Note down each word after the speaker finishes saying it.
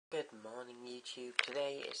Good morning YouTube.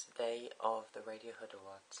 Today is the day of the RadioHud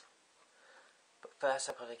Awards. But first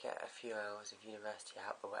I've got to get a few hours of university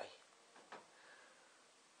out of the way.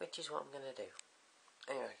 Which is what I'm going to do.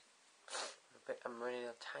 Anyway, I'm running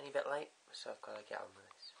a tiny bit late, so I've got to get on with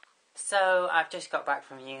this. So, I've just got back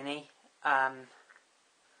from uni. A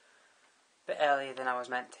bit earlier than I was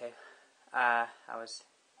meant to. I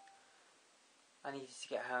needed to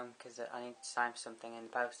get home because I need to sign something in the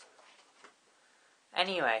post.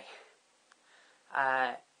 Anyway,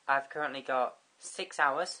 I've currently got 6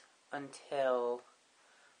 hours until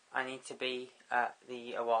I need to be at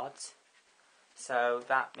the awards. So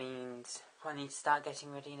that means I need to start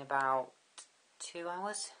getting ready in about 2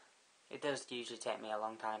 hours. It does usually take me a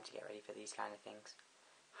long time to get ready for these kind of things.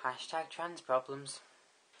 Hashtag trans problems.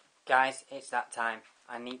 Guys, it's that time.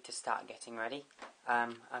 I need to start getting ready.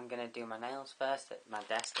 I'm going to do my nails first at my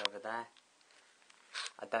desk over there.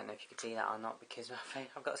 I don't know if you can see that or not because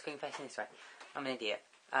I've got a screen facing this way. I'm an idiot.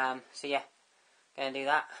 So yeah, going to do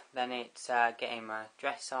that. Then it's getting my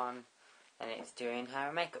dress on. Then it's doing hair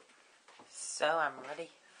and makeup. So I'm ready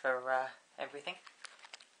for everything.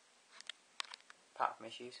 Apart from my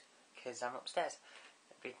shoes, because I'm upstairs.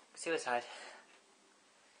 It'd be suicide.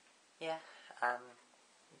 Yeah,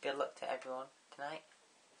 good luck to everyone tonight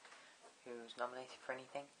who's nominated for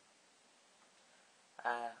anything.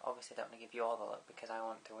 Obviously I don't want to give you all the luck because I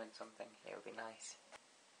want to win something. It would be nice.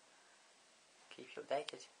 Keep you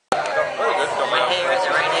updated. We're here at the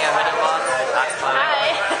RadioHud Awards. That's Chloe.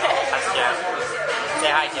 Hi. That's Joe. Say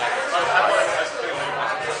hi, Joe.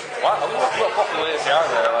 What? I look popular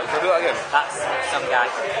there. Like, can I do that again? That's some guy.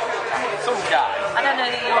 Some guy? I don't know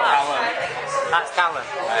who you are. Callum. That's Callum.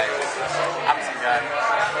 Hey, I'm some guy.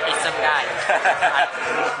 He's some guy.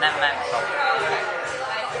 I've never met him before.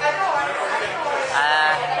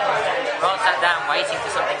 We're all sat down waiting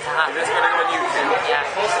for something to happen. Is this going to go on YouTube? Yeah,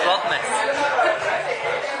 it's Vlogmas.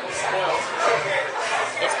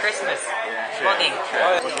 It's Christmas. Vlogging.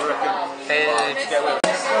 What do you reckon? Food. Go,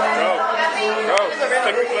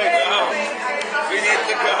 take a plate now. We need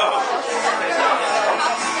to go.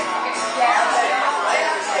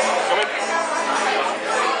 Come in.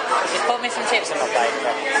 Just put me some chips on my plate.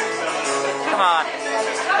 Come on.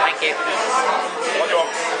 Thank you. What do you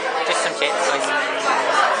want? Just some chips, please.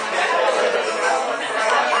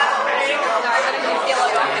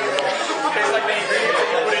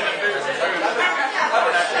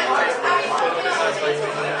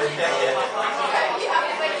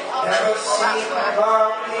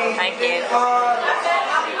 Thank you.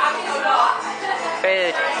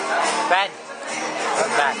 Food. Ben.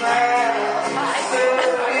 What's that?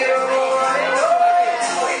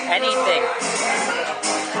 Anything.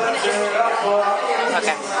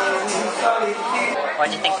 Okay. What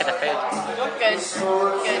do you think of the food? Good. It's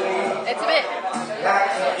a bit...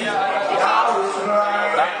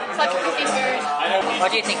 It's like a cookie food. What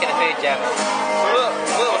do you think of the food, Joe? A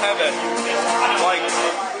little heavy. Like,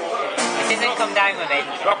 This isn't come down with me.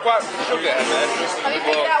 not quite sugar heavy. Have you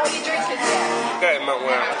figured out what you're drinking yet? Getting that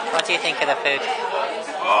way. What do you think of the food?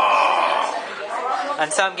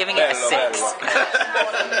 And so I'm giving it a 6.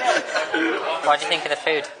 What do you think of the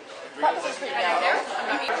food? That doesn't freak me out.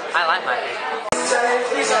 I like my food.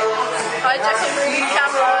 I definitely bring the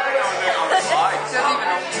camera.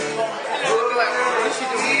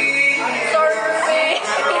 Sorry, Ruby.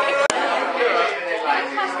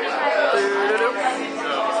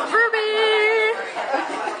 Ruby!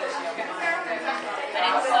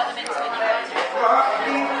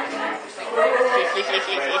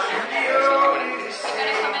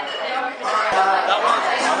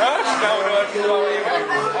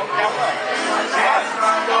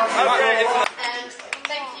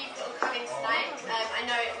 Thank you for coming tonight. I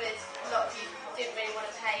know it was a lot of you didn't really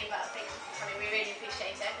want to pay, but thank you for coming. We really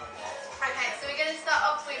appreciate it. Okay, so we're going to start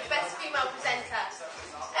off with Best Female Presenter.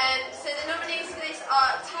 So the nominees for this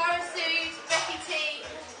are Tara Sood, Becky T,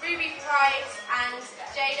 Ruby Price, and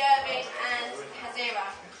Jade Irving and Hazira.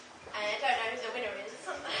 I don't know who the winner is.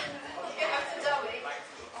 You have to tell me.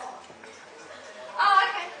 Oh,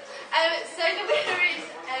 okay. So the winner is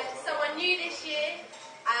someone new this year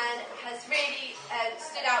and has really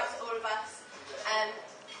stood out to all of us and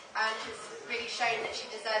has really shown that she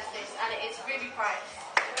deserves this, and it is Ruby Price.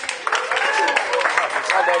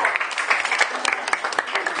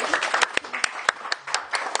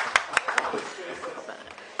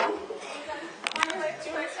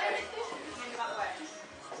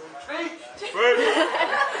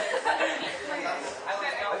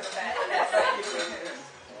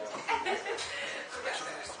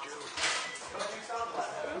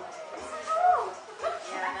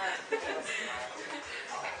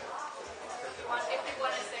 If we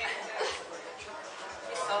want to say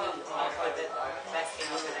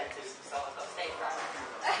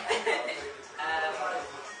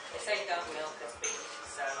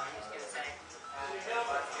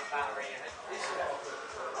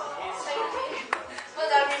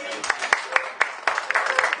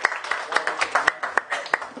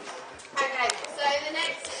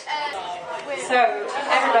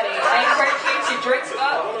drinks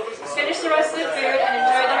up, finish the rest of the food, and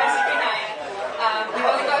enjoy the rest of your night. We've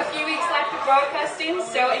only got a few weeks left of broadcasting,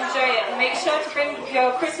 so enjoy it. And make sure to bring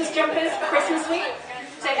your Christmas jumpers for Christmas week.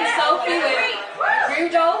 Take a selfie with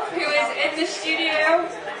Rudolph, who is in the studio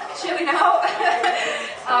chilling out.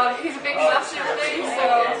 He's a big massive thing, so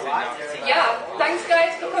yeah. Thanks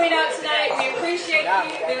guys for coming out tonight. We appreciate you.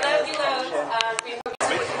 We love you loads.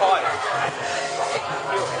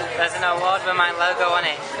 There's an award with my logo on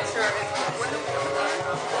it.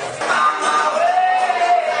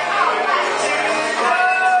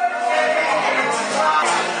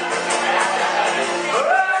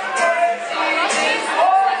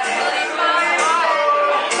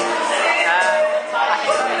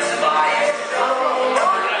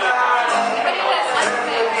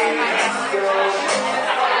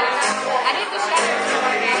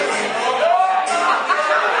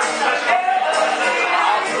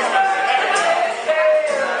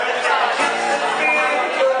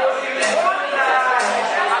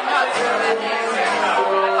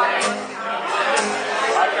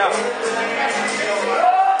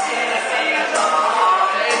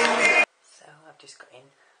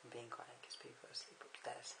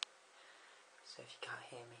 So if you can't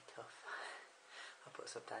hear me, tough. I'll put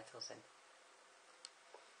subtitles in.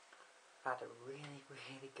 I've had a really,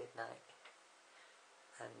 really good night.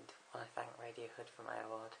 And I want to thank RadioHud for my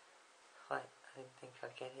award. Like, I didn't think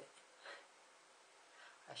I'd get it.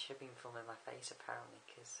 I should have been filming my face apparently,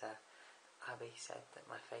 because Abby said that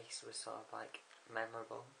my face was sort of like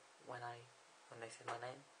memorable when they said my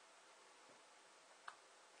name.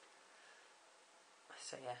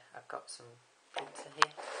 So yeah, I've got some pizza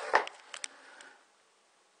here.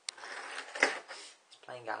 It's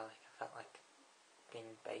plain garlic. I felt like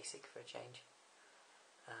being basic for a change.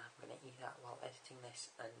 I'm going to eat that while editing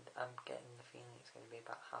this, and I'm getting the feeling it's going to be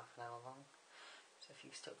about half an hour long. So if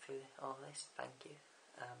you've stuck through all this, thank you.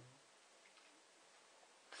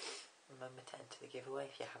 Remember to enter the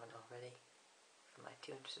giveaway if you haven't already for my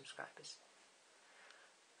 200 subscribers.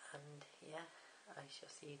 And yeah, I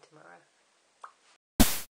shall see you tomorrow.